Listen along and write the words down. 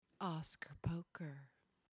Oscar Poker.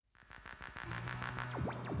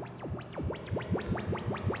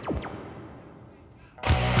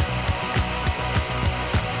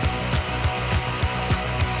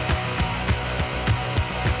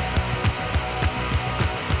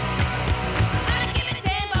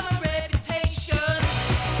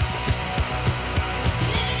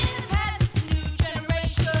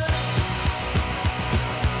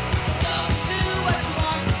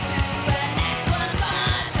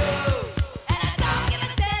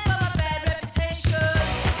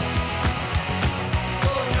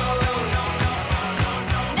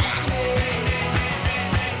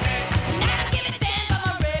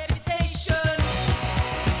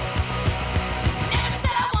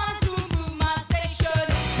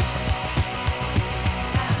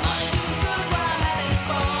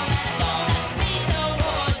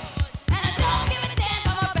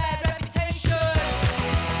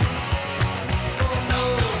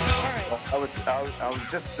 I was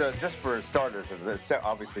just for starters, there's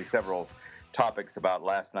obviously several topics about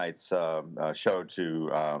last night's show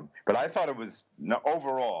but I thought it was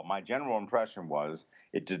overall. My general impression was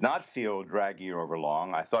it did not feel draggy or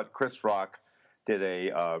overlong. I thought Chris Rock did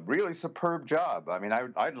a really superb job. I mean,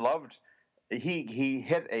 I loved. He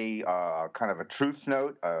hit a kind of a truth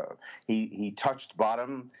note. He touched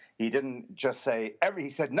bottom. He didn't just say He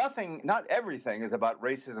said nothing. Not everything is about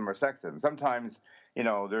racism or sexism. Sometimes,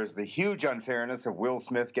 there's the huge unfairness of Will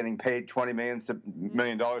Smith getting paid $20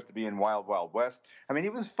 million to be in Wild Wild West. I mean, he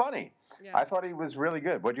was funny. Yeah. I thought he was really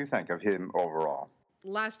good. What do you think of him overall?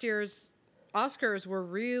 Last year's Oscars were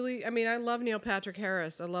really. I mean, I love Neil Patrick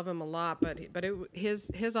Harris. I love him a lot, but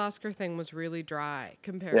his Oscar thing was really dry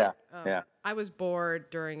compared. Yeah. I was bored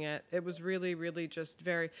during it. It was really, really just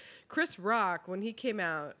very. Chris Rock, when he came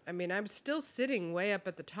out, I mean, I'm still sitting way up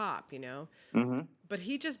at the top, Mm-hmm. But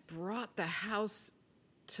he just brought the house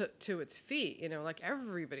to its feet, like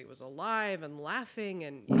everybody was alive and laughing,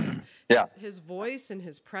 and his voice and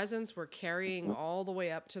his presence were carrying all the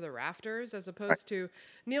way up to the rafters, as opposed to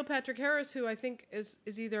Neil Patrick Harris, who I think is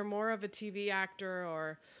either more of a TV actor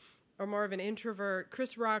or more of an introvert.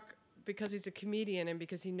 Chris Rock, because he's a comedian and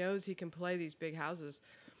because he knows he can play these big houses,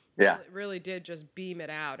 really did just beam it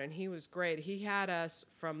out, and he was great. He had us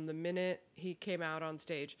from the minute he came out on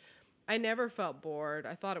stage. I never felt bored.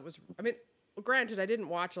 I thought it was, granted, I didn't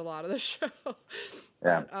watch a lot of the show.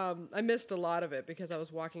 But, I missed a lot of it because I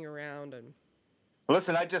was walking around and.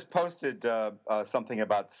 Listen, I just posted something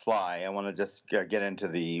about Sly. I want to just get into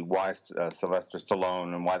the why Sylvester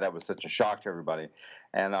Stallone and why that was such a shock to everybody.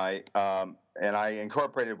 And I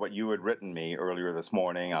incorporated what you had written me earlier this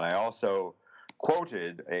morning, and I also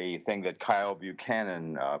quoted a thing that Kyle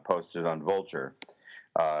Buchanan posted on Vulture,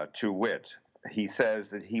 to wit. He says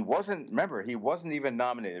that he wasn't even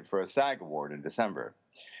nominated for a SAG award in December.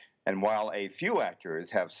 And while a few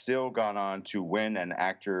actors have still gone on to win an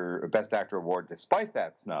Best Actor award despite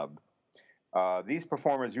that snub, these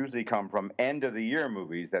performers usually come from end-of-the-year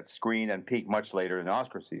movies that screen and peak much later in the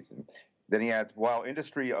Oscar season. Then he adds, while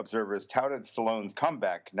industry observers touted Stallone's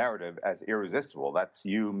comeback narrative as irresistible, that's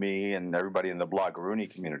you, me, and everybody in the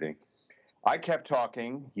Bloggeroonie community, I kept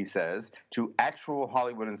talking, he says, to actual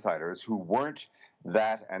Hollywood insiders who weren't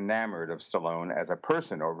that enamored of Stallone as a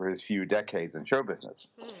person over his few decades in show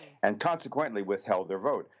business, and consequently withheld their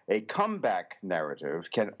vote. A comeback narrative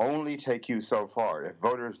can only take you so far. If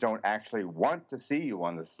voters don't actually want to see you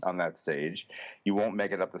on that stage, you won't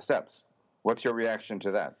make it up the steps. What's your reaction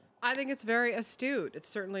to that? I think it's very astute. It's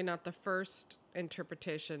certainly not the first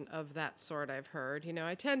interpretation of that sort I've heard.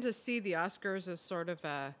 I tend to see the Oscars as sort of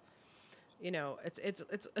a...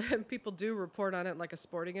 it's people do report on it like a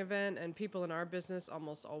sporting event, and people in our business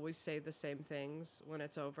almost always say the same things when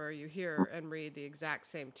it's over. You hear and read the exact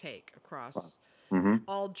same take across. Mm-hmm.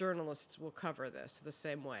 All journalists will cover this the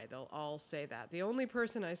same way. They'll all say that. The only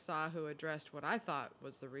person I saw who addressed what I thought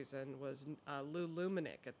was the reason was Lou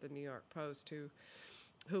Lumenick at the New York Post,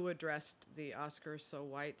 who addressed the Oscars so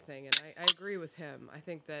white thing, and I agree with him. I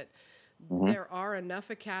think that there are enough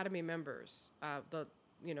Academy members,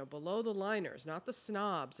 below the liners, not the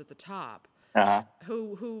snobs at the top,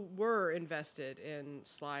 who were invested in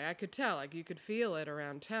Sly. I could tell, you could feel it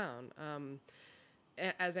around town.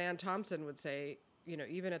 As Ann Thompson would say,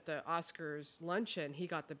 even at the Oscars luncheon, he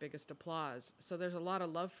got the biggest applause. So there's a lot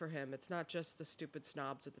of love for him. It's not just the stupid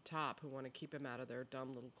snobs at the top who want to keep him out of their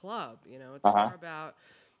dumb little club. It's more about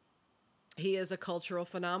he is a cultural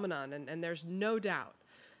phenomenon, and there's no doubt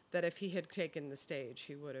that if he had taken the stage,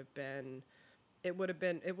 he would have been. It would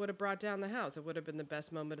have brought down the house. It would have been the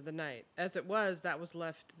best moment of the night. As it was, that was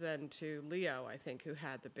left then to Leo, I think, who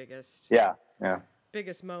had the biggest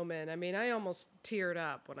biggest moment. I mean, I almost teared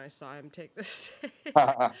up when I saw him take the stage. Did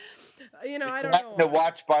I you don't know happen to why.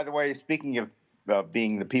 watch, by the way, speaking of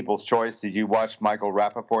being the people's choice, did you watch Michael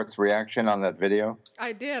Rappaport's reaction on that video?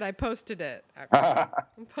 I did. I posted it, actually. I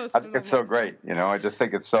I posted think it on it's so my great. I just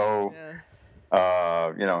think it's so, Yeah.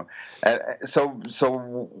 uh, you know,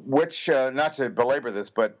 so which, not to belabor this,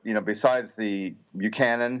 but, besides the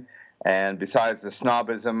Buchanan and besides the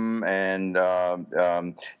snobism and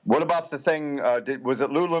what about the thing, was it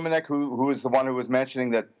Lou Luminek who was the one who was mentioning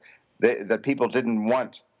that people didn't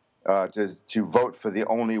want to vote for the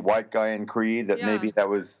only white guy in Creed, that Yeah. maybe that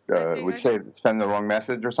was I think would say send the wrong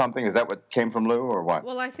message or something? Is that what came from Lou or what?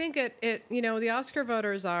 Well, I think the Oscar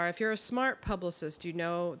voters are, if you're a smart publicist, you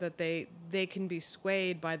know that they can be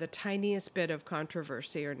swayed by the tiniest bit of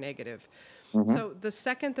controversy or negative. Hmm. So the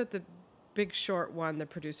second that the Big Short won the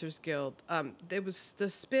Producers Guild, the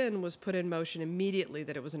spin was put in motion immediately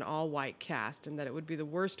that it was an all-white cast and that it would be the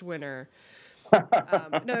worst winner.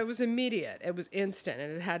 No, it was immediate. It was instant,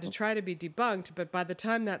 and it had to try to be debunked. But by the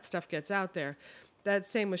time that stuff gets out there, that's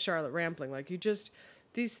same with Charlotte Rampling. Like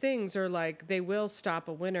these things are like they will stop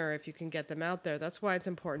a winner if you can get them out there. That's why it's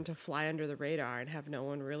important to fly under the radar and have no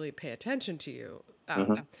one really pay attention to you.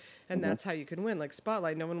 And that's how you can win. Like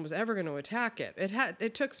Spotlight, no one was ever going to attack it.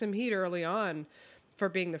 It took some heat early on for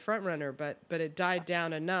being the front runner, but it died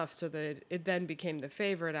down enough so that it then became the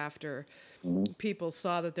favorite after people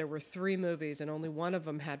saw that there were 3 movies and only one of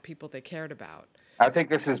them had people they cared about. I think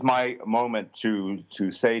this is my moment to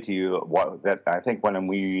say to you that I think when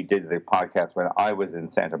we did the podcast when I was in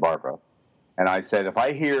Santa Barbara, and I said if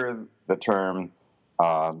I hear the term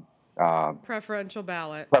Preferential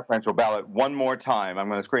ballot. preferential ballot one more time, I'm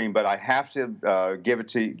going to scream. But I have to give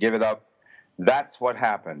it up. That's what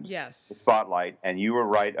happened. Yes. The Spotlight, and you were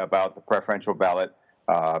right about the preferential ballot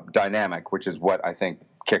dynamic, which is what I think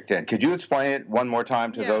kicked in. Could you explain it one more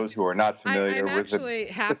time to those who are not familiar I'm with actually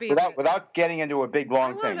it? happy Without getting into a big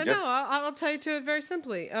long thing. No, I'll tell you to it very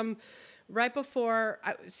simply. Right before,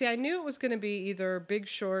 I knew it was going to be either Big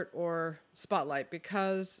Short or Spotlight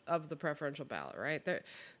because of the preferential ballot, right?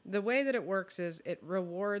 The way that it works is it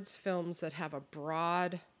rewards films that have a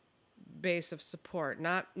broad base of support,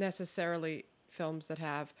 not necessarily films that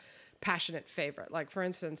have passionate favorite. Like, for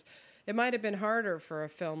instance, it might have been harder for a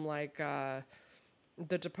film like The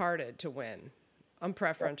Departed to win on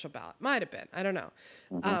preferential ballot. Might have been. I don't know.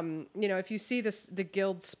 If you see the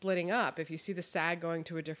guild splitting up, if you see the SAG going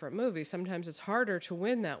to a different movie, sometimes it's harder to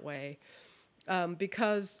win that way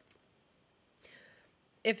because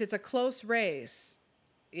if it's a close race,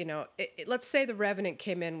 let's say The Revenant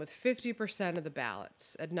came in with 50% of the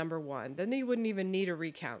ballots at number 1, then you wouldn't even need a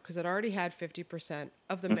recount because it already had 50%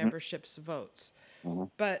 of the membership's votes.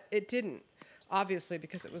 But it didn't, obviously,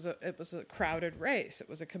 because it was a crowded race. It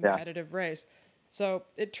was a competitive race. So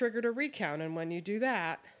it triggered a recount, and when you do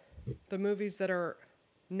that, the movies that are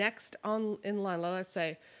next in line, let's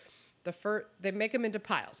say they make them into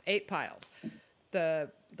piles, 8 piles.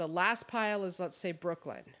 The last pile is, let's say,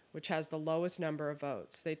 Brooklyn, which has the lowest number of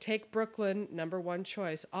votes. They take Brooklyn, number 1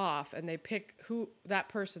 choice, off, and they pick who that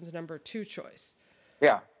person's number 2 choice.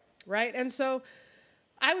 Yeah. Right? And so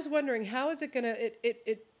I was wondering, how is it going to...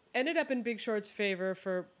 It ended up in Big Short's favor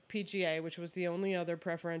for PGA, which was the only other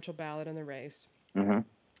preferential ballot in the race. Mm-hmm.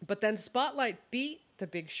 But then Spotlight beat The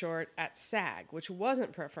Big Short at SAG, which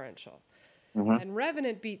wasn't preferential. And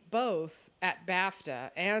Revenant beat both at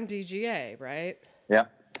BAFTA and DGA, right? Yeah.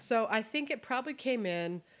 So I think it probably came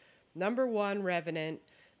in number 1, Revenant,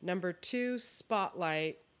 number 2,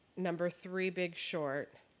 Spotlight, number 3, Big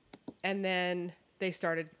Short, and then they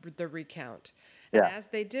started the recount. And as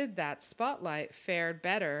they did that, Spotlight fared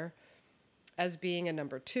better as being a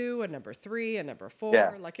number 2, a number 3, a number 4.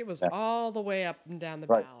 Yeah. Like it was all the way up and down the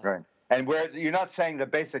ballot. Right. And where you're not saying the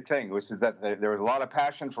basic thing, which is that there was a lot of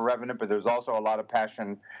passion for Revenant, but there was also a lot of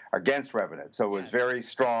passion against Revenant. So it was very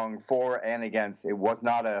strong for and against. It was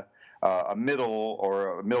not a middle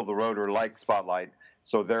or a middle of the roader like Spotlight.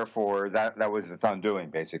 So therefore, that was its undoing,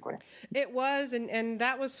 basically. It was, and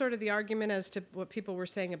that was sort of the argument as to what people were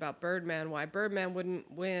saying about Birdman, why Birdman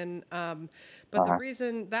wouldn't win. But the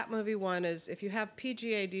reason that movie won is if you have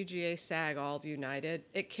PGA, DGA, SAG all united,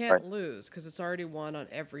 it can't lose because it's already won on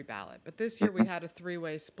every ballot. But this year we had a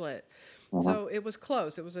 3-way split. So it was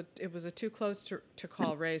close. It was a too close to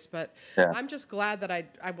call race. But I'm just glad that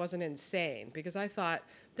I wasn't insane because I thought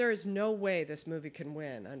there is no way this movie can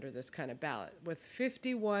win under this kind of ballot. With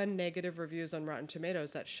 51 negative reviews on Rotten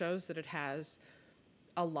Tomatoes, that shows that it has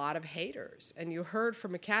a lot of haters. And you heard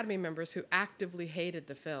from Academy members who actively hated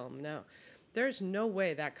the film. No, there's no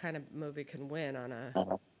way that kind of movie can win on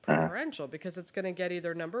preferential because it's going to get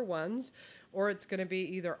either number ones or it's going to be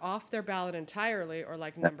either off their ballot entirely or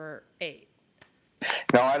like number 8.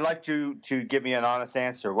 Now, I'd like you to give me an honest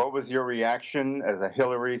answer. What was your reaction as a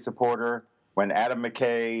Hillary supporter when Adam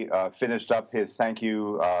McKay finished up his thank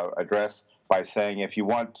you address by saying, if you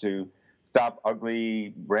want to stop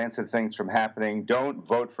ugly, rancid things from happening, don't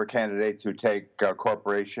vote for candidates who take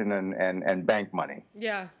corporation and bank money?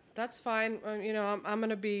 Yeah, that's fine. You know, I'm going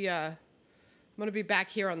to be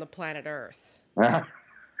back here on the planet Earth.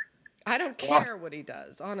 I don't care what he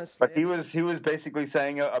does, honestly. But he was basically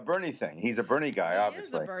saying a Bernie thing. He's a Bernie guy,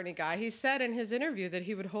 obviously. He is a Bernie guy. He said in his interview that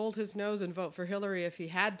he would hold his nose and vote for Hillary if he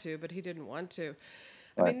had to, but he didn't want to.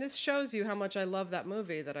 I mean, this shows you how much I love that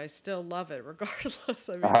movie, that I still love it regardless.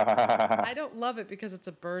 I mean, I don't love it because it's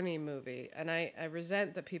a Bernie movie, and I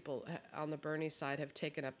resent that people on the Bernie side have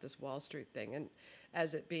taken up this Wall Street thing and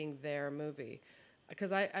as it being their movie.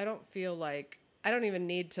 Because I don't feel like, I don't even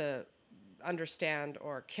need to understand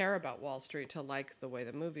or care about Wall Street to like the way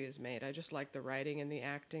the movie is made. I just like the writing and the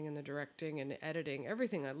acting and the directing and the editing,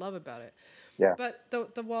 everything I love about it. Yeah. But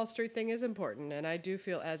the Wall Street thing is important, and I do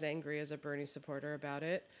feel as angry as a Bernie supporter about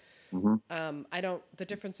it. Mm-hmm. The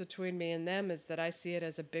difference between me and them is that I see it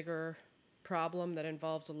as a bigger problem that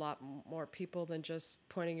involves a lot more people than just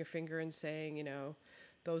pointing your finger and saying, you know,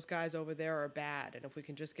 those guys over there are bad, and if we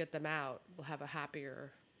can just get them out, we'll have a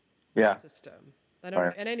happier system.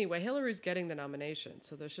 And anyway, Hillary's getting the nomination,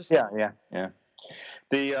 so there's just yeah.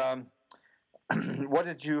 The what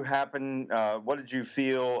did you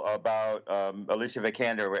feel about Alicia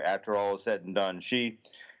Vikander after all is said and done? She,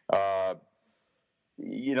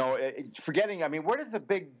 forgetting. I mean, where does the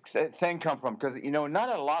big thing come from? Because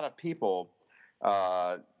not a lot of people.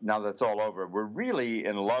 Now that's all over, we're really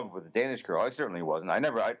in love with the Danish Girl. I certainly wasn't.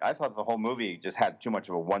 I thought the whole movie just had too much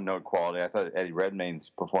of a one-note quality. I thought Eddie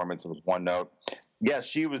Redmayne's performance was one note. Yes,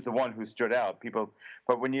 she was the one who stood out.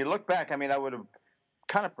 But when you look back, I mean, I would have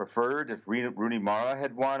kind of preferred if Rooney Mara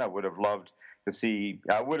had won. I would have loved to see.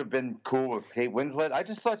 I would have been cool with Kate Winslet. I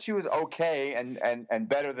just thought she was okay and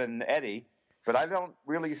better than Eddie. But I don't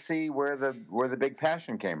really see where the big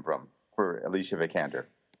passion came from for Alicia Vikander.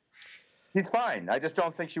 He's fine. I just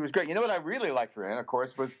don't think she was great. You know what I really liked her in, of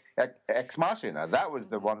course, was Ex Machina. That was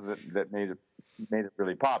the one that made it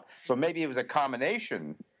really pop. So maybe it was a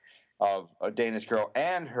combination of a Danish Girl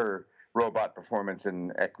and her robot performance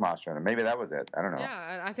in Ex Machina. Maybe that was it. I don't know.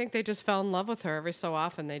 Yeah, I think they just fell in love with her. Every so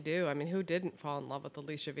often they do. I mean, who didn't fall in love with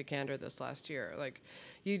Alicia Vikander this last year? Like,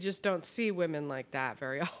 you just don't see women like that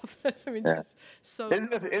very often. I mean, just so.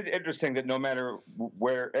 It's interesting that no matter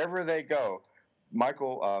wherever they go,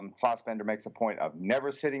 Michael Fassbender makes a point of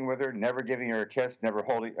never sitting with her, never giving her a kiss, never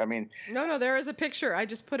holding. I mean, no, there is a picture. I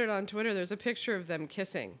just put it on Twitter. There's a picture of them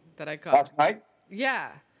kissing that I got last night. Yeah,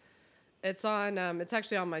 it's on. It's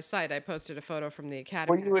actually on my site. I posted a photo from the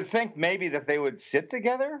Academy. Well, you would think maybe that they would sit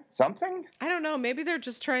together, something. I don't know. Maybe they're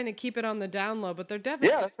just trying to keep it on the down low, but they're definitely.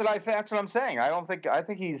 Yeah, that's what I'm saying. I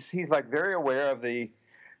think he's like very aware of the.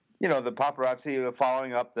 The paparazzi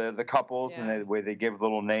following up the couples and the way they give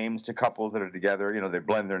little names to couples that are together. They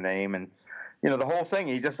blend their name and, the whole thing.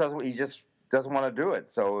 He just doesn't want to do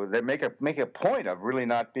it. So they make a point of really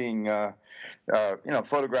not being,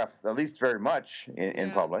 photographed at least very much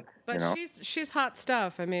in public. But she's hot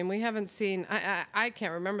stuff. I mean, we haven't seen. I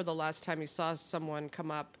can't remember the last time you saw someone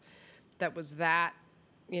come up that was that,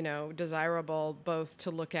 desirable both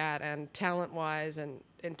to look at and talent-wise and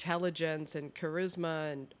intelligence and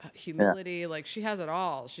charisma and humility. Yeah. Like, she has it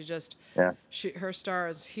all. She just her star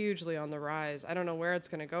is hugely on the rise. I don't know where it's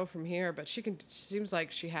going to go from here, but she seems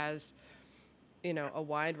like she has a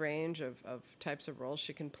wide range of types of roles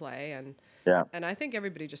she can play, and I think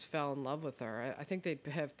everybody just fell in love with her. I think they'd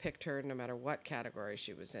have picked her no matter what category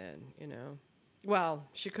she was in. Well,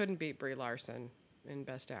 she couldn't beat Brie Larson in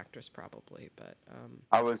Best Actress probably, but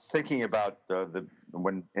I was thinking about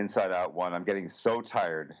when Inside Out won. I'm getting so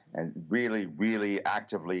tired and really, really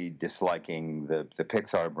actively disliking the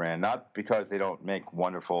Pixar brand. Not because they don't make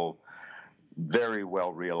wonderful, very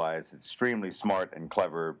well realized, extremely smart and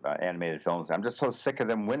clever animated films. I'm just so sick of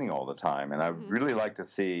them winning all the time, and I really like to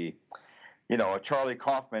see, a Charlie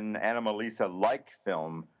Kaufman, Anna Melissa like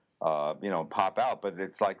film. Pop out, but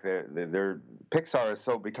it's like their Pixar has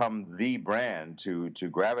so become the brand to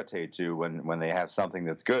gravitate to when they have something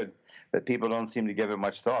that's good that people don't seem to give it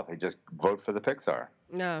much thought. They just vote for the Pixar.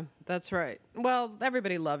 No, that's right. Well,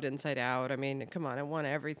 everybody loved Inside Out. I mean, come on, it won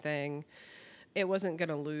everything. It wasn't going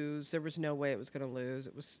to lose. There was no way it was going to lose.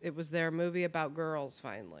 It was their movie about girls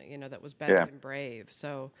finally, that was better than Brave.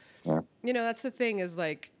 So, that's the thing is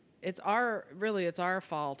like, it's our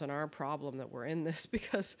fault and our problem that we're in this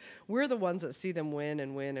because we're the ones that see them win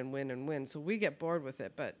and win and win and win. So we get bored with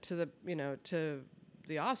it. But to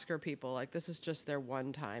the Oscar people, like this is just their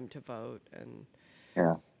one time to vote, and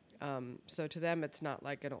Yeah. so to them it's not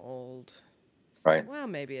like an old. Right. Well,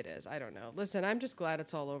 maybe it is. I don't know. Listen, I'm just glad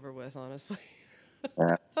it's all over with, honestly.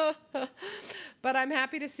 Yeah. But I'm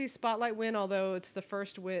happy to see Spotlight win, although it's the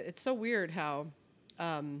first win. It's so weird how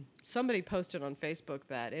somebody posted on Facebook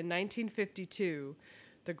that in 1952,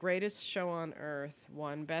 The Greatest Show on Earth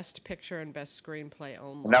won Best Picture and Best Screenplay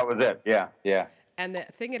only. And that was it. Yeah. Yeah. And the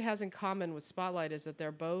thing it has in common with Spotlight is that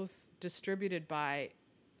they're both distributed by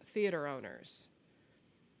theater owners.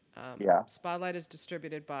 Yeah. Spotlight is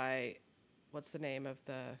distributed by, what's the name of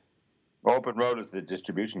the... Open Road is the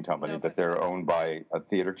distribution company, No, but they're owned by a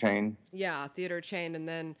theater chain. Yeah, a theater chain. And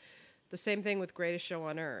then the same thing with Greatest Show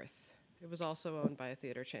on Earth. It was also owned by a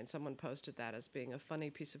theater chain. Someone posted that as being a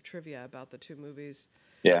funny piece of trivia about the two movies.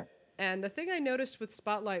 Yeah. And the thing I noticed with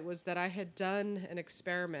Spotlight was that I had done an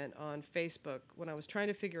experiment on Facebook when I was trying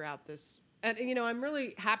to figure out this. And, I'm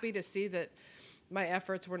really happy to see that my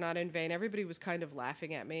efforts were not in vain. Everybody was kind of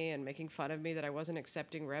laughing at me and making fun of me that I wasn't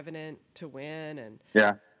accepting Revenant to win.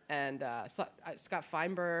 And Scott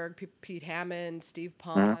Feinberg, Pete Hammond, Steve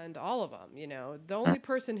Pond, all of them, The only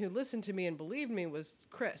person who listened to me and believed me was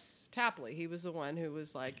Chris Tapley. He was the one who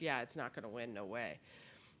was like, yeah, it's not going to win, no way.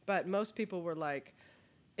 But most people were like,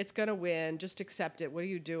 it's going to win, just accept it. What are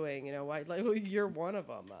you doing? Well, you're one of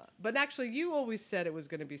them. But actually, you always said it was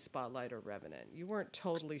going to be Spotlight or Revenant. You weren't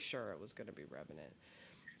totally sure it was going to be Revenant.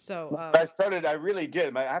 So I really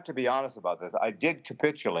did. I have to be honest about this. I did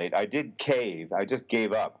capitulate. I did cave. I just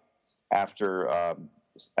gave up after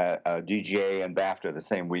DGA and BAFTA the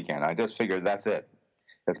same weekend. I just figured that's it.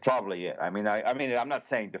 That's probably it. I mean, I'm not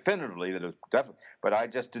saying definitively that it was definitely, but I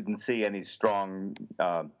just didn't see any strong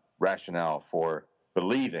rationale for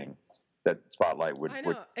believing that Spotlight would. I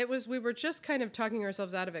know. It was. We were just kind of talking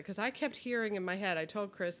ourselves out of it because I kept hearing in my head. I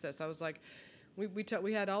told Chris this. I was like,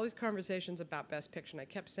 we had all these conversations about Best Picture, and I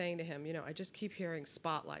kept saying to him, I just keep hearing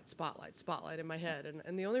Spotlight, Spotlight, Spotlight in my head,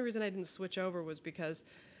 and the only reason I didn't switch over was because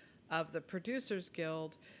of the Producers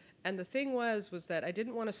Guild, and the thing was that I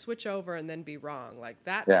didn't want to switch over and then be wrong. Like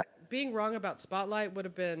that, being wrong about Spotlight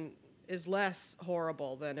is less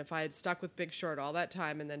horrible than if I had stuck with Big Short all that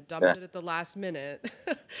time and then dumped it at the last minute.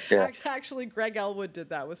 Actually, Greg Elwood did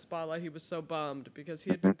that with Spotlight. He was so bummed because he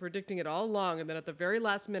had been predicting it all along, and then at the very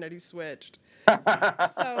last minute he switched.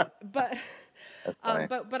 But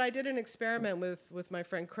I did an experiment with my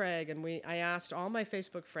friend Craig, and I asked all my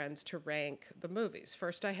Facebook friends to rank the movies.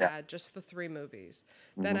 First I had just the 3 movies.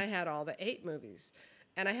 Then I had all the 8 movies.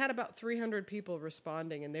 And I had about 300 people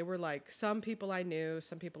responding, and they were like, some people I knew,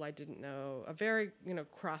 some people I didn't know, a very,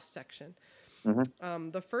 cross section.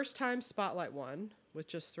 The first time Spotlight won with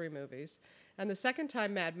just 3 movies, and the second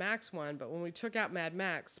time Mad Max won, but when we took out Mad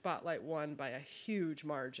Max, Spotlight won by a huge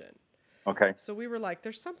margin. Okay. So we were like,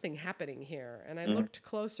 there's something happening here. And I looked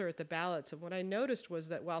closer at the ballots, and what I noticed was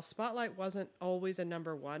that while Spotlight wasn't always a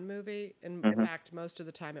number 1 movie, in fact, most of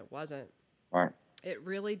the time it wasn't, it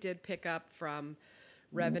really did pick up from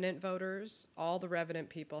Revenant voters. All the Revenant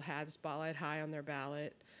people had Spotlight high on their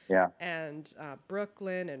ballot. Yeah. And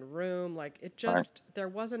Brooklyn and Room, like it just, there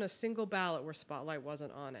wasn't a single ballot where Spotlight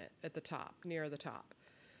wasn't on it at the top, near the top.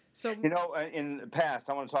 So in the past,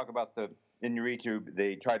 I want to talk about Iñárritu.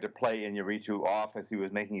 They tried to play Iñárritu off as he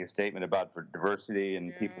was making a statement about for diversity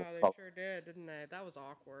and people. Yeah, they sure didn't they? That was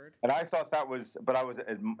awkward. And I thought that was, but I was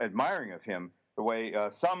admiring of him the way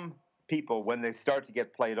some people, when they start to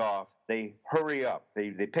get played off, they hurry up.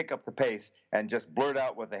 They pick up the pace and just blurt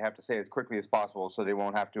out what they have to say as quickly as possible, so they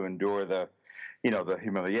won't have to endure the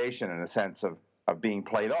humiliation in a sense of being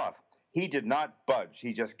played off. He did not budge.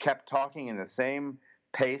 He just kept talking in the same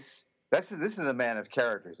pace. This is a man of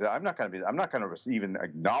characters. I'm not going to even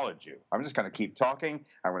acknowledge you. I'm just going to keep talking.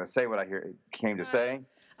 I'm going to say what I came to say.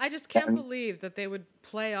 I just can't believe that they would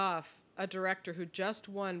play off a director who just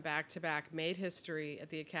won back-to-back, made history at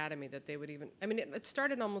the Academy, that they would even... I mean, it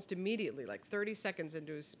started almost immediately, like 30 seconds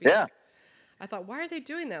into his speech. Yeah. I thought, why are they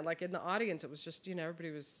doing that? Like, in the audience, it was just,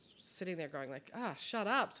 everybody was sitting there going like, shut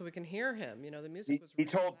up so we can hear him. The music was... He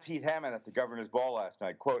told Pete Hammond at the Governor's Ball last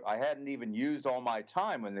night, quote, I hadn't even used all my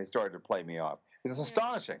time when they started to play me off. It's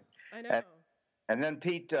astonishing. I know. And then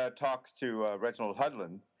Pete talks to Reginald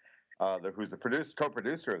Hudlin, who's the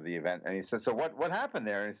co-producer of the event, and he says, so what happened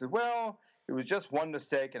there? And he says, well, it was just one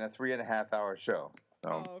mistake in a 3.5-hour show.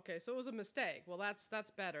 So. Oh, okay. So it was a mistake. Well,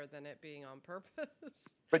 that's better than it being on purpose.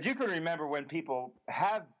 But you can remember when people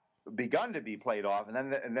have begun to be played off, and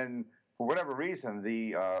then for whatever reason,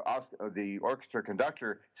 the orchestra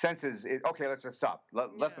conductor senses it. Okay, let's just stop.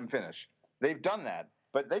 Let them finish. They've done that,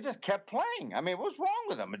 but they just kept playing. I mean, what's wrong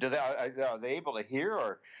with them? Are they able to hear,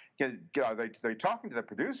 or are they talking to the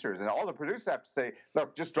producers? And all the producers have to say,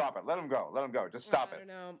 "Look, just drop it. Let them go. Let them go. Just stop I it."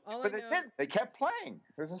 don't know. But they didn't. They kept playing.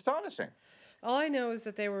 It was astonishing. All I know is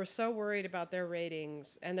that they were so worried about their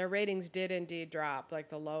ratings, and their ratings did indeed drop, like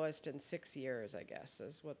the lowest in 6 years, I guess,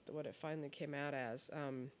 is what it finally came out as.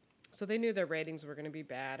 So they knew their ratings were going to be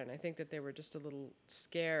bad, and I think that they were just a little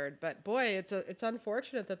scared. But boy, it's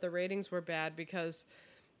unfortunate that the ratings were bad because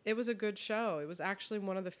it was a good show. It was actually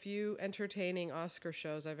one of the few entertaining Oscar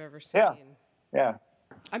shows I've ever seen. Yeah.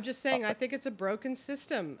 I'm just saying, I think it's a broken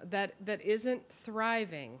system that isn't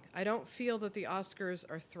thriving. I don't feel that the Oscars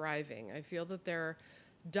are thriving. I feel that they're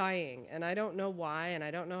dying, and I don't know why, and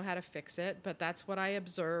I don't know how to fix it, but that's what I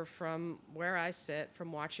observe from where I sit,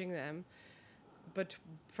 from watching them. But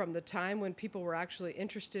from the time when people were actually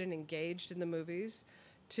interested and engaged in the movies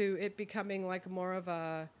to it becoming like more of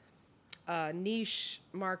a niche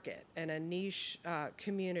market and a niche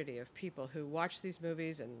community of people who watch these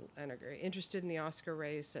movies and are very interested in the Oscar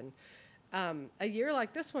race. And a year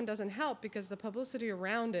like this one doesn't help because the publicity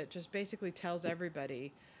around it just basically tells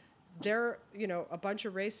everybody they're, a bunch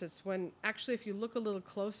of racists, when actually if you look a little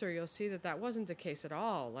closer, you'll see that wasn't the case at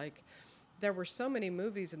all. Like, there were so many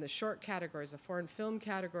movies in the short categories, the foreign film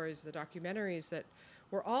categories, the documentaries that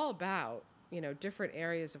were all about, different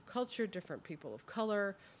areas of culture, different people of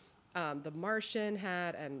color. The Martian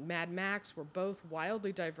and Mad Max were both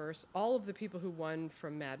wildly diverse. All of the people who won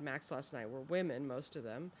from Mad Max last night were women, most of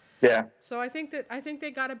them. Yeah. So I think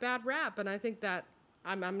they got a bad rap, and I think that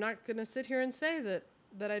I'm not going to sit here and say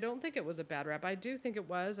that I don't think it was a bad rap. I do think it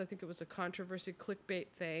was. I think it was a controversy clickbait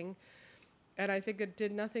thing, and I think it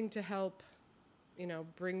did nothing to help,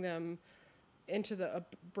 bring them into a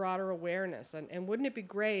broader awareness. And wouldn't it be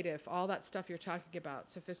great if all that stuff you're talking about,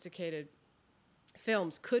 sophisticated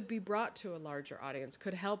films, could be brought to a larger audience,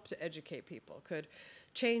 could help to educate people, could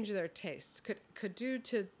change their tastes, could do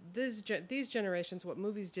to these generations what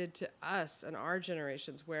movies did to us and our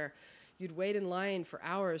generations, where you'd wait in line for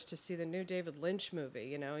hours to see the new David Lynch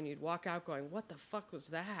movie, and you'd walk out going, what the fuck was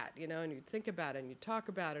that? And you'd think about it and you'd talk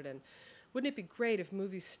about it. And wouldn't it be great if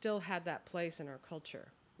movies still had that place in our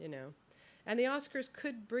culture, And the Oscars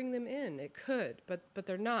could bring them in. It could, but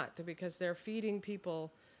they're not, because they're feeding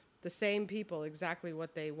people, the same people, exactly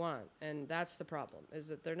what they want. And that's the problem, is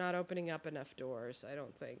that they're not opening up enough doors, I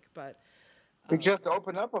don't think. But we just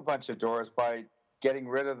opened up a bunch of doors by getting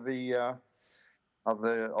rid of the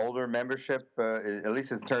older membership, at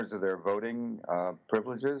least in terms of their voting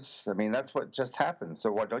privileges. I mean, that's what just happened.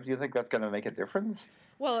 So what, don't you think that's going to make a difference?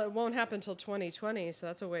 Well, it won't happen until 2020, so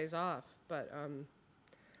that's a ways off. But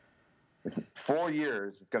 4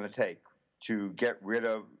 years it's going to take to get rid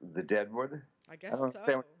of the Deadwood. I guess so.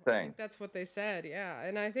 I think that's what they said, yeah.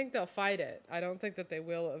 And I think they'll fight it. I don't think that they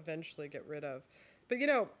will eventually get rid of. But,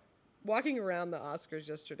 walking around the Oscars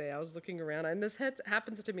yesterday, I was looking around, and this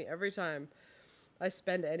happens to me every time I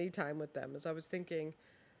spend any time with them, as I was thinking,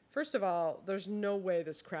 first of all, there's no way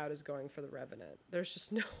this crowd is going for The Revenant. There's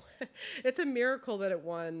just no way. It's a miracle that it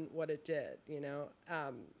won what it did,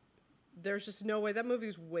 There's just no way. That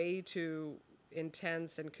movie's way too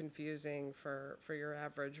intense and confusing for your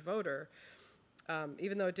average voter.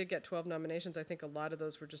 Even though it did get 12 nominations, I think a lot of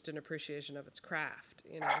those were just an appreciation of its craft,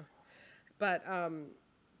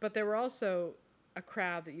 But there were also a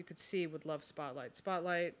crowd that you could see would love Spotlight.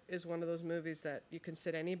 Spotlight is one of those movies that you can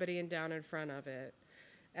sit anybody down in front of it,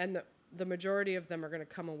 and the majority of them are going to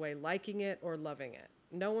come away liking it or loving it.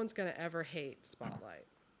 No one's going to ever hate Spotlight.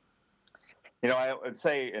 I would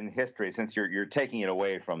say in history, since you're taking it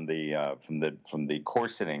away from the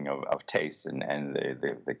coarsening of taste and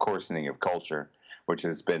the coarsening of culture, which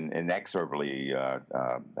has been inexorably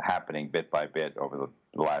happening bit by bit over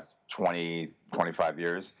the last 20, 25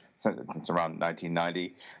 years, since around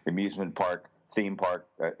 1990, the amusement park, theme park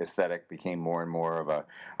aesthetic became more and more of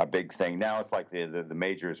a big thing. Now it's like the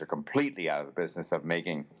majors are completely out of the business of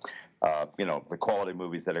making, the quality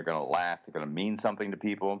movies that are going to last, they're going to mean something to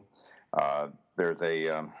people. There's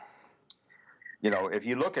if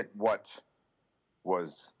you look at what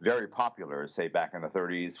was very popular, say back in the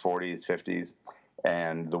 30s, 40s, 50s,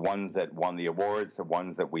 and the ones that won the awards, the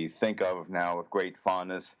ones that we think of now with great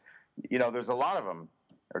fondness, there's a lot of them,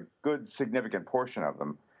 a good significant portion of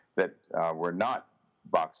them, that were not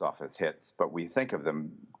box office hits, but we think of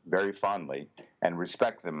them very fondly and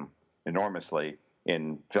respect them enormously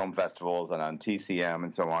in film festivals and on TCM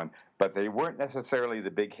and so on, but they weren't necessarily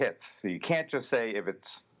the big hits. So you can't just say if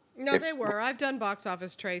it's... No, they were. I've done box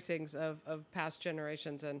office tracings of past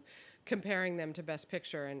generations, and comparing them to Best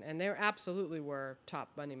Picture, and they absolutely were top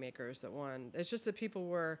moneymakers that won. It's just that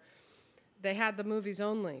they had the movies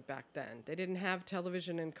only back then. They didn't have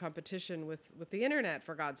television in competition with the internet,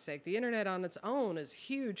 for God's sake. The internet on its own is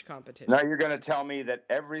huge competition. Now you're going to tell me that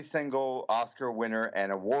every single Oscar winner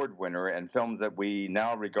and award winner and films that we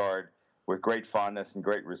now regard with great fondness and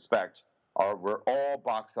great respect were all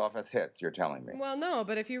box office hits, you're telling me? Well, no,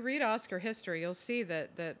 but if you read Oscar history, you'll see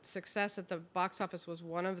that success at the box office was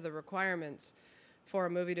one of the requirements for a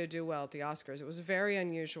movie to do well at the Oscars. It was very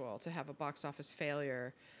unusual to have a box office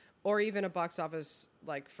failure, or even a box office,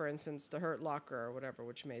 like, for instance, The Hurt Locker or whatever,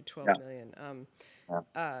 which made 12 million.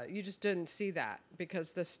 You just didn't see that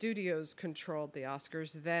because the studios controlled the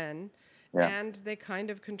Oscars then, and they kind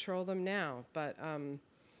of control them now.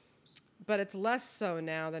 But it's less so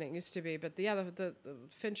now than it used to be. But the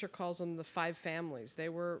Fincher calls them the five families. They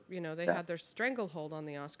were, they had their stranglehold on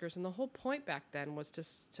the Oscars, and the whole point back then was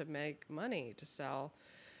to make money, to sell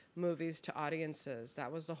movies to audiences.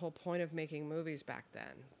 That was the whole point of making movies back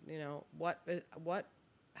then.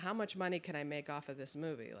 How much money can I make off of this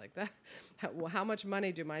movie? Like that, how much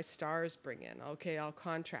money do my stars bring in? Okay, I'll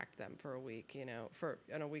contract them for a week,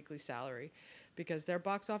 on a weekly salary, because they're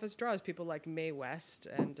box office draws. People like Mae West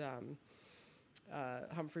and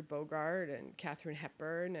Humphrey Bogart and Katharine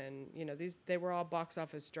Hepburn, and they were all box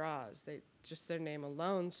office draws. They just, their name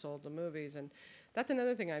alone sold the movies, and that's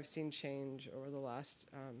another thing I've seen change over the last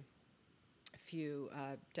few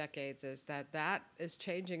decades, is that is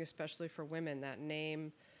changing, especially for women. That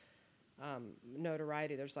name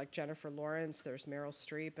notoriety. There's like Jennifer Lawrence, there's Meryl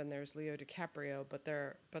Streep, and there's Leo DiCaprio, but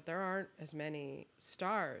there aren't as many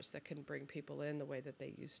stars that can bring people in the way that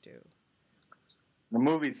they used to. The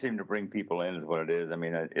movies seem to bring people in, is what it is. I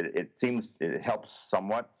mean, it seems it helps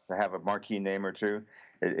somewhat to have a marquee name or two.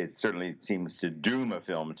 It certainly seems to doom a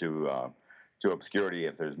film to obscurity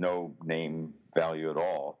if there's no name value at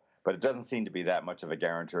all. But it doesn't seem to be that much of a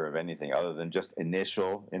guarantor of anything other than just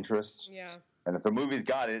initial interest. Yeah. And if the movie's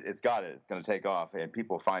got it, it's got it. It's going to take off, and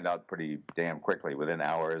people find out pretty damn quickly, within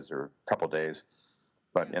hours or a couple days.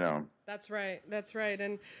 But That's right.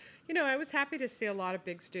 And I was happy to see a lot of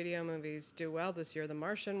big studio movies do well this year. The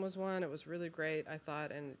Martian was one. It was really great, I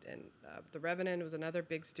thought. And The Revenant was another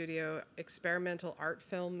big studio experimental art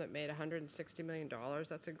film that made $160 million.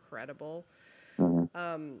 That's incredible.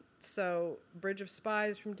 Mm-hmm. So Bridge of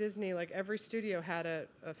Spies from Disney, like every studio had a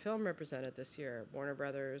film represented this year. Warner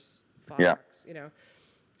Brothers, Fox,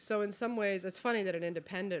 So in some ways, it's funny that an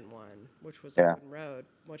independent one, which was Open Road,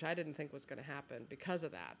 which I didn't think was going to happen because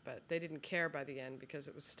of that, but they didn't care by the end because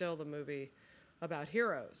it was still the movie about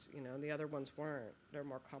heroes, and the other ones weren't. They're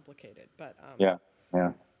more complicated. But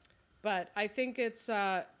But I think it's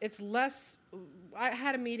less. I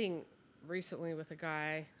had a meeting recently with a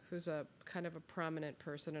guy who's a kind of a prominent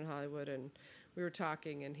person in Hollywood, and we were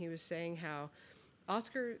talking, and he was saying how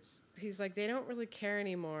Oscars, he's like, they don't really care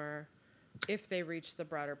anymore if they reach the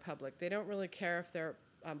broader public. They don't really care if they're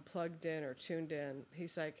plugged in or tuned in.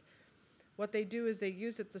 He's like, what they do is they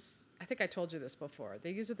use it I think I told you this before.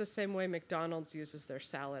 They use it the same way McDonald's uses their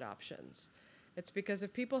salad options. It's because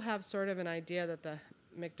if people have sort of an idea that the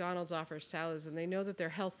McDonald's offers salads and they know that they're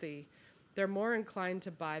healthy, they're more inclined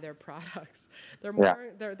to buy their products.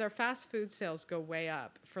 Their fast food sales go way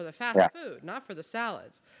up for the fast food, not for the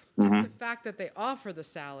salads. Just the fact that they offer the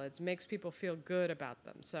salads makes people feel good about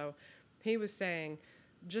them. So he was saying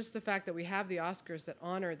just the fact that we have the Oscars that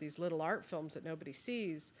honor these little art films that nobody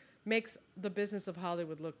sees makes the business of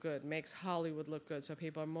Hollywood look good, makes Hollywood look good, so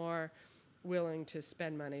people are more willing to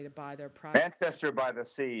spend money to buy their products. Manchester by the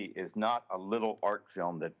Sea is not a little art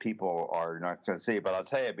film that people are not going to see, but I'll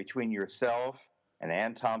tell you, between yourself and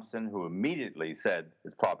Ann Thompson, who immediately said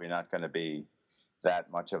it's probably not going to be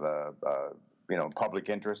that much of a public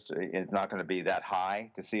interest, it's not going to be that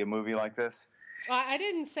high to see a movie like this. I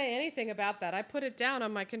didn't say anything about that. I put it down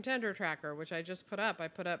on my contender tracker, which I just put up. I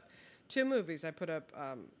put up 2 movies. I put up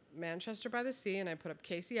Manchester by the Sea, and I put up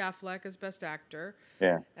Casey Affleck as Best Actor.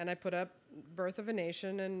 Yeah. And I put up Birth of a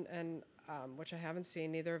Nation, and which I haven't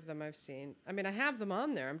seen. Neither of them I've seen. I mean, I have them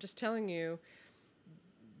on there. I'm just telling you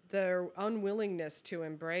their unwillingness to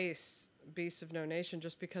embrace Beasts of No Nation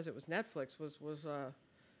just because it was Netflix was a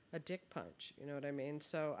dick punch. You know what I mean?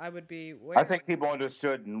 So I would be... I think people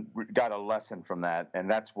understood and got a lesson from that,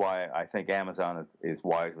 and that's why I think Amazon is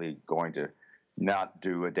wisely going to not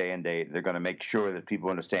do a day and date. They're going to make sure that people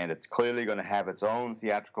understand it's clearly going to have its own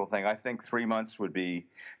theatrical thing. I think 3 months would be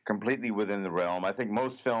completely within the realm. I think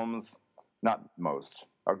most films, not most,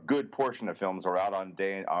 a good portion of films are out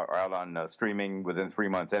on streaming within 3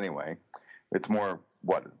 months anyway. It's more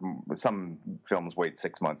what some films wait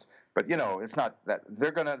 6 months, but it's not that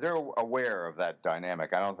they're aware of that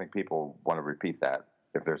dynamic. I don't think people want to repeat that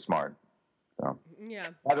if they're smart. So. Yeah.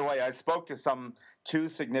 By the way, I spoke to two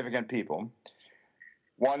significant people.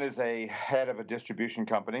 One is a head of a distribution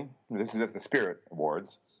company. This is at the Spirit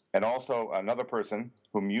Awards, and also another person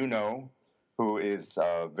whom you know, who is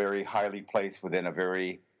very highly placed within a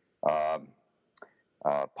very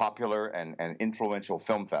popular and influential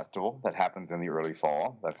film festival that happens in the early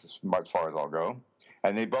fall. That's as far as I'll go.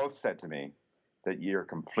 And they both said to me that you're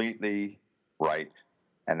completely right,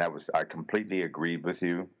 and I completely agreed with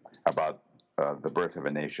you about The Birth of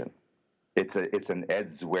a Nation. It's an Ed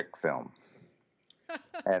Zwick film,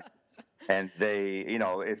 and they,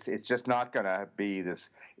 it's just not going to be this.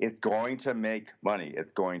 It's going to make money.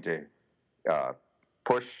 It's going to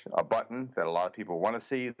push a button that a lot of people want to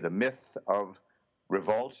see. The myth of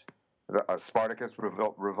revolt, a Spartacus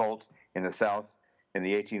revolt in the South in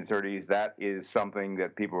the 1830s. That is something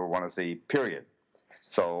that people want to see. Period.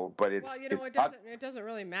 So, but it's it doesn't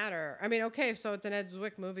really matter. I mean, okay, so it's an Ed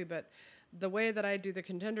Zwick movie, but the way that I do the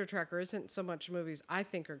contender tracker isn't so much movies I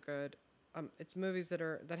think are good. It's movies that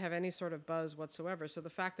have any sort of buzz whatsoever. So the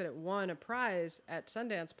fact that it won a prize at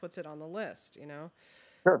Sundance puts it on the list.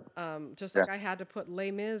 Sure. Just like I had to put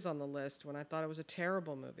Les Mis on the list when I thought it was a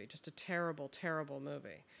terrible movie, just a terrible, terrible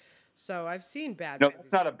movie. So I've seen bad movies. No,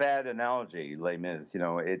 it's not a bad analogy, Les Mis.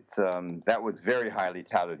 It's that was very highly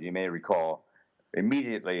touted. You may recall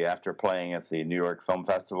immediately after playing at the New York Film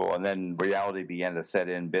Festival, and then reality began to set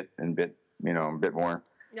in bit, a bit more.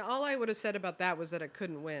 Yeah, all I would have said about that was that it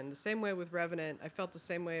couldn't win. The same way with Revenant. I felt the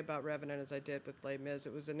same way about Revenant as I did with Les Mis.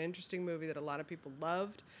 It was an interesting movie that a lot of people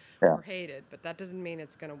loved or hated, but that doesn't mean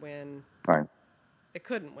it's going to win. Right. It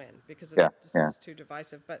couldn't win because it's too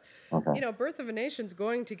divisive. But, okay. Birth of a Nation's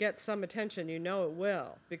going to get some attention. It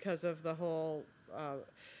will because of the whole...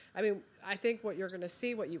 I think what you're going to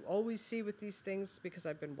see, what you always see with these things, because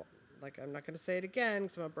I've been... I'm not going to say it again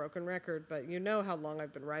because I'm a broken record, but you know how long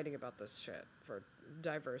I've been writing about this shit for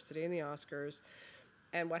diversity in the Oscars.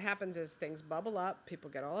 And what happens is things bubble up, people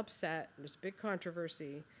get all upset, there's a big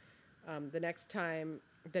controversy. The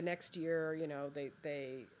next year,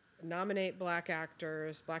 they nominate black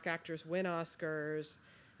actors win Oscars,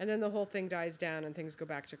 and then the whole thing dies down and things go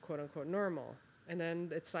back to quote unquote normal. And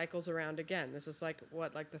then it cycles around again. This is like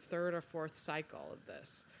the third or fourth cycle of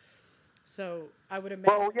this. So I would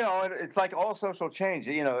imagine. Well, it's like all social change.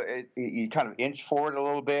 You kind of inch forward a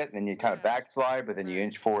little bit, and you kind of backslide, but then you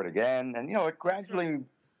inch forward again, and it gradually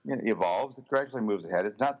evolves. It gradually moves ahead.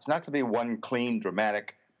 It's not going to be one clean,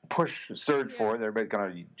 dramatic surge forward. Everybody's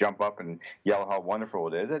going to jump up and yell how wonderful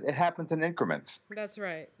it is. It happens in increments. That's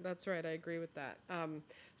right. I agree with that.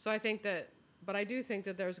 So I think that. But I do think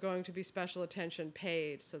that there's going to be special attention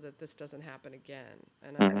paid so that this doesn't happen again.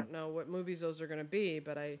 And I don't know what movies those are going to be,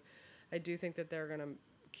 but I do think that they're going to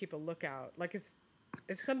keep a lookout. Like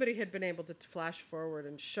if somebody had been able to flash forward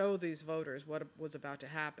and show these voters what was about to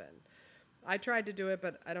happen. I tried to do it,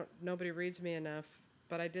 but nobody reads me enough.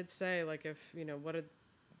 But I did say,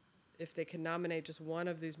 if they can nominate just one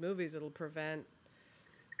of these movies, it'll prevent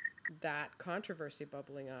that controversy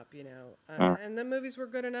bubbling up, and the movies were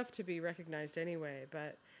good enough to be recognized anyway,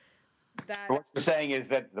 but what you're saying is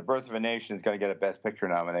that The Birth of a Nation is going to get a Best Picture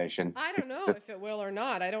nomination. I don't know if it will or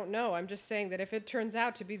not. I don't know. I'm just saying that if it turns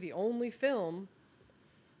out to be the only film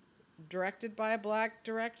directed by a black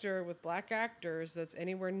director with black actors that's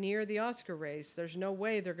anywhere near the Oscar race, there's no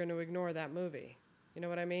way they're going to ignore that movie. You know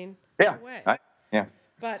what I mean? Yeah. No way. Yeah.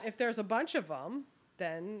 But if there's a bunch of them,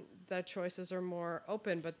 then the choices are more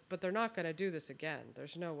open, but they're not going to do this again.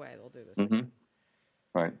 There's no way they'll do this again.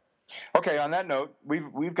 Right. Okay, on that note,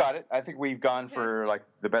 we've got it. I think we've gone for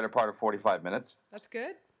the better part of 45 minutes. That's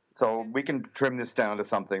good. So we can trim this down to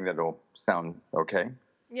something that'll sound okay.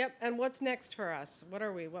 Yep, and what's next for us? What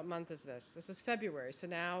are we? What month is this? This is February, so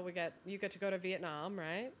now you get to go to Vietnam,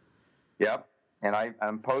 right? Yep, and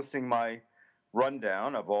I'm posting my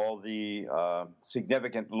rundown of all the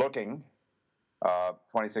significant looking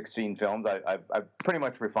 2016 films. I've pretty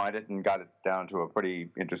much refined it and got it down to a pretty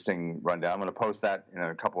interesting rundown. I'm going to post that in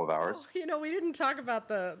a couple of hours. Oh, we didn't talk about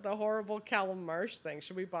the horrible Callum Marsh thing.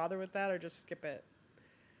 Should we bother with that or just skip it?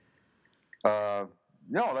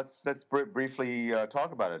 No, let's briefly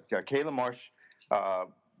talk about it. Callum Marsh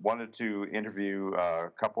wanted to interview a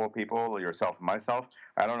couple of people, yourself and myself.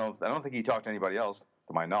 I don't think he talked to anybody else,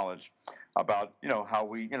 to my knowledge, about how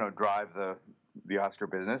we drive the Oscar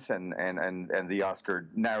business and the Oscar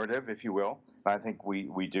narrative, if you will. I think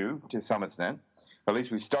we do to some extent. At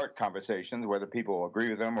least we start conversations, whether people agree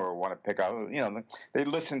with them or want to pick out. They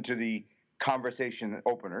listen to the conversation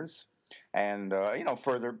openers, and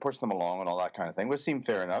further push them along and all that kind of thing, which seemed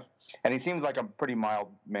fair enough. And he seems like a pretty mild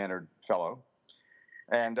mannered fellow.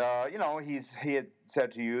 And he had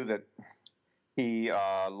said to you that he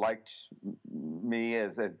liked me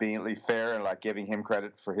as being at least fair and like giving him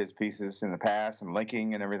credit for his pieces in the past and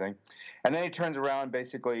linking and everything. And then he turns around,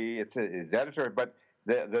 basically, it's his editor. But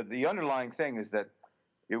the underlying thing is that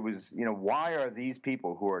it was, why are these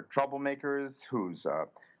people who are troublemakers, who's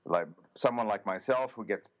like someone like myself who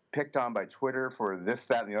gets picked on by Twitter for this,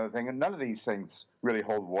 that, and the other thing, and none of these things really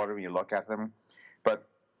hold water when you look at them. But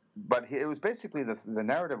it was basically the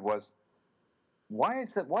narrative was, why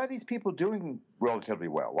are these people doing relatively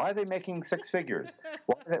well? Why are they making six figures?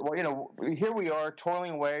 Here we are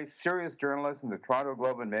toiling away, serious journalists in the Toronto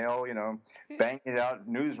Globe and Mail, banging it out,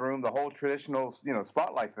 newsroom, the whole traditional,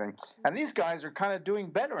 spotlight thing. And these guys are kind of doing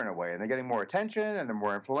better in a way, and they're getting more attention and they're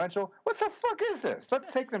more influential. What the fuck is this?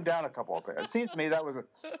 Let's take them down a couple of it. It seems to me that was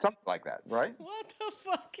something like that, right? What the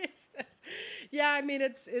fuck is this? Yeah, I mean,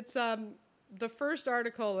 it's the first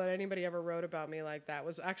article that anybody ever wrote about me like that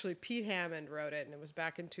was actually Pete Hammond wrote it, and it was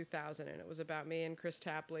back in 2000, and it was about me and Chris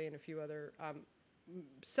Tapley and a few other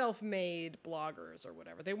self-made bloggers or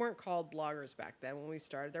whatever. They weren't called bloggers back then when we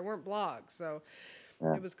started. There weren't blogs, so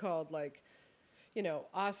it was called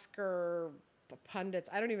Oscar pundits.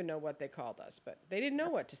 I don't even know what they called us, but they didn't know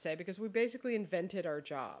what to say because we basically invented our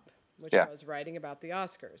job, which was writing about the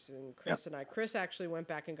Oscars. And Chris actually went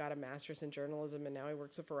back and got a master's in journalism, and now he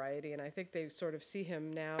works at Variety, and I think they sort of see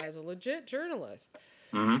him now as a legit journalist.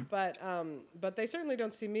 Mm-hmm. But they certainly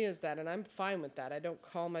don't see me as that, and I'm fine with that. I don't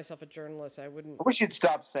call myself a journalist. I wouldn't. We should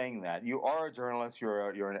stop saying that. You are a journalist.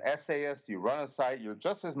 You're an essayist. You run a site. You're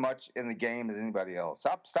just as much in the game as anybody else.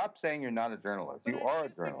 Stop saying you're not a journalist. You are a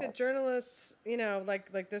journalist. Like the journalists,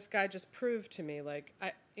 like this guy just proved to me. Like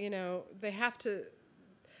they have to.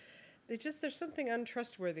 There's something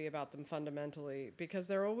untrustworthy about them fundamentally because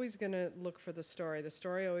they're always going to look for the story. The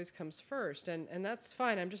story always comes first, and that's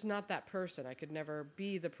fine. I'm just not that person. I could never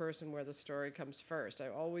be the person where the story comes first. I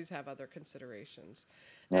always have other considerations.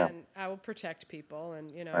 Yeah. And I will protect people,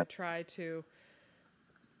 and, I try to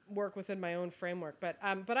work within my own framework. But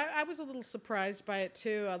I was a little surprised by it,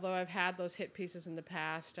 too, although I've had those hit pieces in the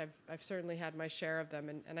past. I've certainly had my share of them,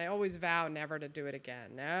 and I always vow never to do it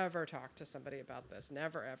again. Never talk to somebody about this.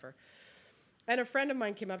 Never, ever. And a friend of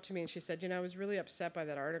mine came up to me and she said, I was really upset by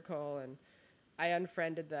that article and I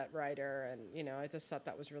unfriended that writer and, I just thought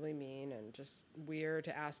that was really mean and just weird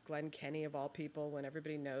to ask Glenn Kenny of all people when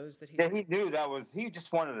everybody knows that he... Yeah, he knew he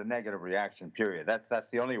just wanted a negative reaction, period. That's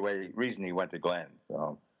the only reason he went to Glenn.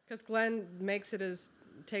 So. Because Glenn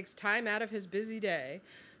takes time out of his busy day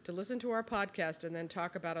to listen to our podcast and then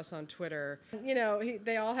talk about us on Twitter.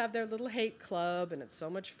 They all have their little hate club and it's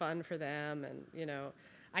so much fun for them and,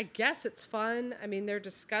 I guess it's fun. I mean, they're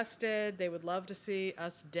disgusted. They would love to see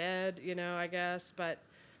us dead, I guess. But,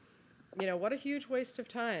 what a huge waste of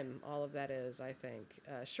time all of that is, I think.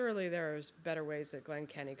 Surely there's better ways that Glenn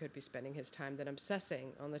Kenny could be spending his time than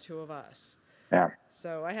obsessing on the two of us. Yeah.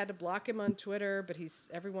 So I had to block him on Twitter, but he's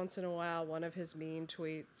every once in a while, one of his mean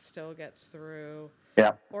tweets still gets through.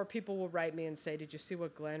 Yeah. Or people will write me and say, "Did you see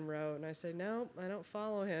what Glenn wrote?" And I say, "No, I don't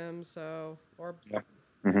follow him." So, or... Yeah.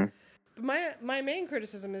 Mm-hmm. But my main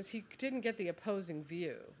criticism is he didn't get the opposing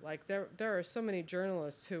view. Like there are so many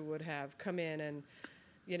journalists who would have come in and,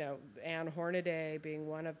 Ann Hornaday being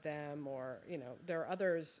one of them, or there are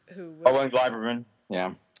others who. Owen Gleiberman,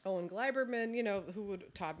 yeah. Owen Gleiberman,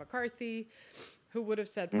 Todd McCarthy, who would have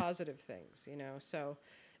said positive things, So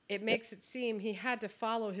it makes it seem he had to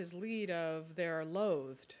follow his lead of they're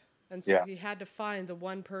loathed, and so he had to find the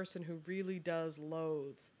one person who really does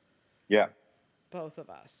loathe. Yeah. Both of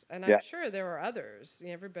us. And I'm sure there are others.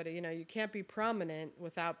 Everybody, you can't be prominent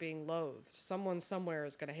without being loathed. Someone somewhere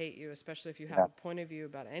is going to hate you, especially if you have a point of view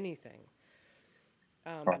about anything.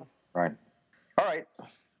 Right. All right.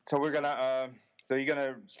 So we're going to, so you're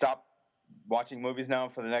going to stop watching movies now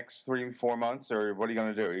for the next 3-4 months, or what are you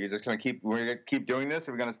going to do? Are you just going to keep doing this,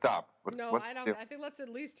 or are we going to stop? I don't. I think let's at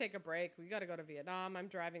least take a break. We got to go to Vietnam. I'm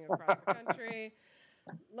driving across the country.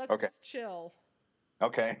 Let's just chill.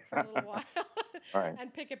 Okay. For a little while. All right.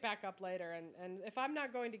 And pick it back up later. And if I'm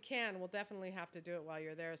not going to Cannes, we'll definitely have to do it while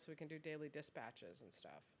you're there so we can do daily dispatches and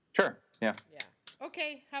stuff. Sure. Yeah. Yeah.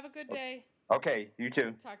 Okay. Have a good day. Okay. You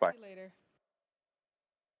too. Talk Bye. to you later.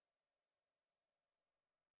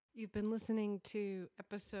 You've been listening to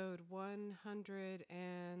episode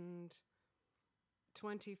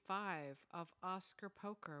 125 of Oscar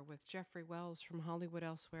Poker with Jeffrey Wells from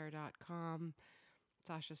HollywoodElsewhere.com.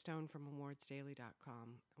 Sasha Stone from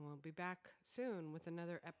awardsdaily.com. And we'll be back soon with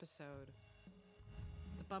another episode.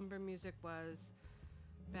 The bumper music was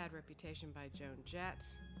Bad Reputation by Joan Jett,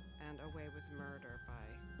 and Away with Murder by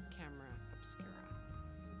Camera Obscura.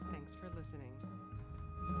 Thanks for listening.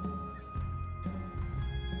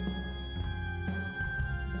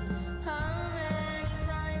 How many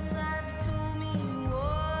times have you told me you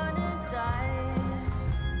wanna die?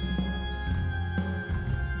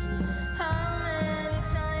 How many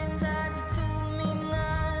times have you told me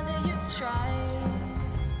now that you've tried?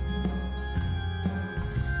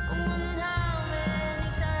 And how many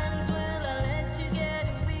times will I let you get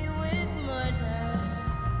away with murder?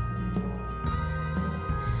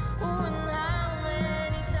 Oh, and how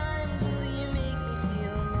many times will you make me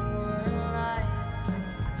feel more alive?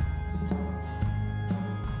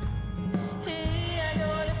 Hey, I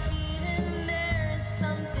got a feeling there is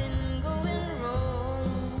something going wrong.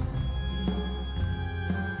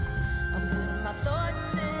 I'll put my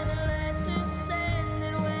thoughts in a letter, send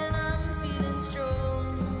it when I'm feeling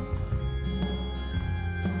strong.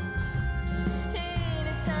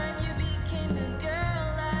 Anytime you became the girl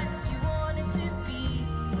that you wanted to be.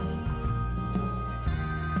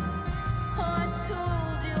 Oh, I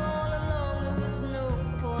told you all along there was no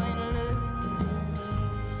point looking to me.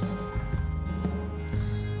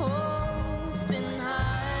 Oh, it's been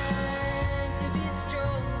hard to be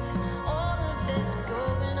strong with all of this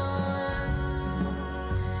going on.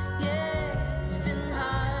 Yeah, it's been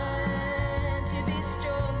hard to be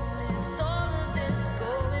strong with all of this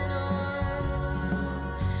going on.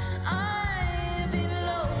 I've been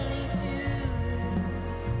lonely too,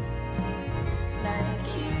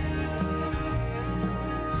 like you.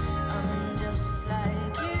 I'm just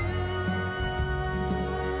like you.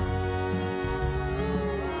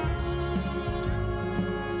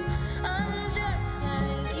 I'm just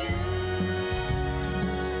like you.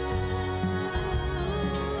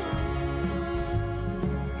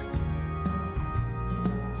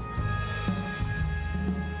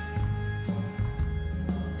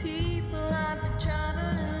 People have been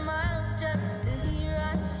traveling miles just to hear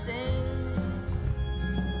us sing.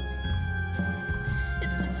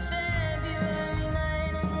 It's a February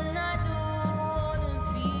night and I don't wanna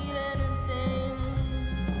feel anything.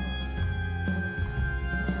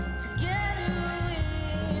 To get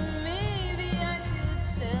away, maybe I could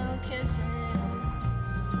sell kisses.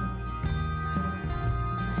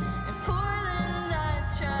 In Portland, I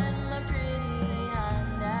tried my pretty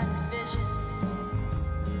hand at fishing.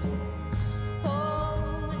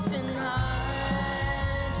 Oh, it's been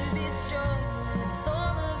hard to be strong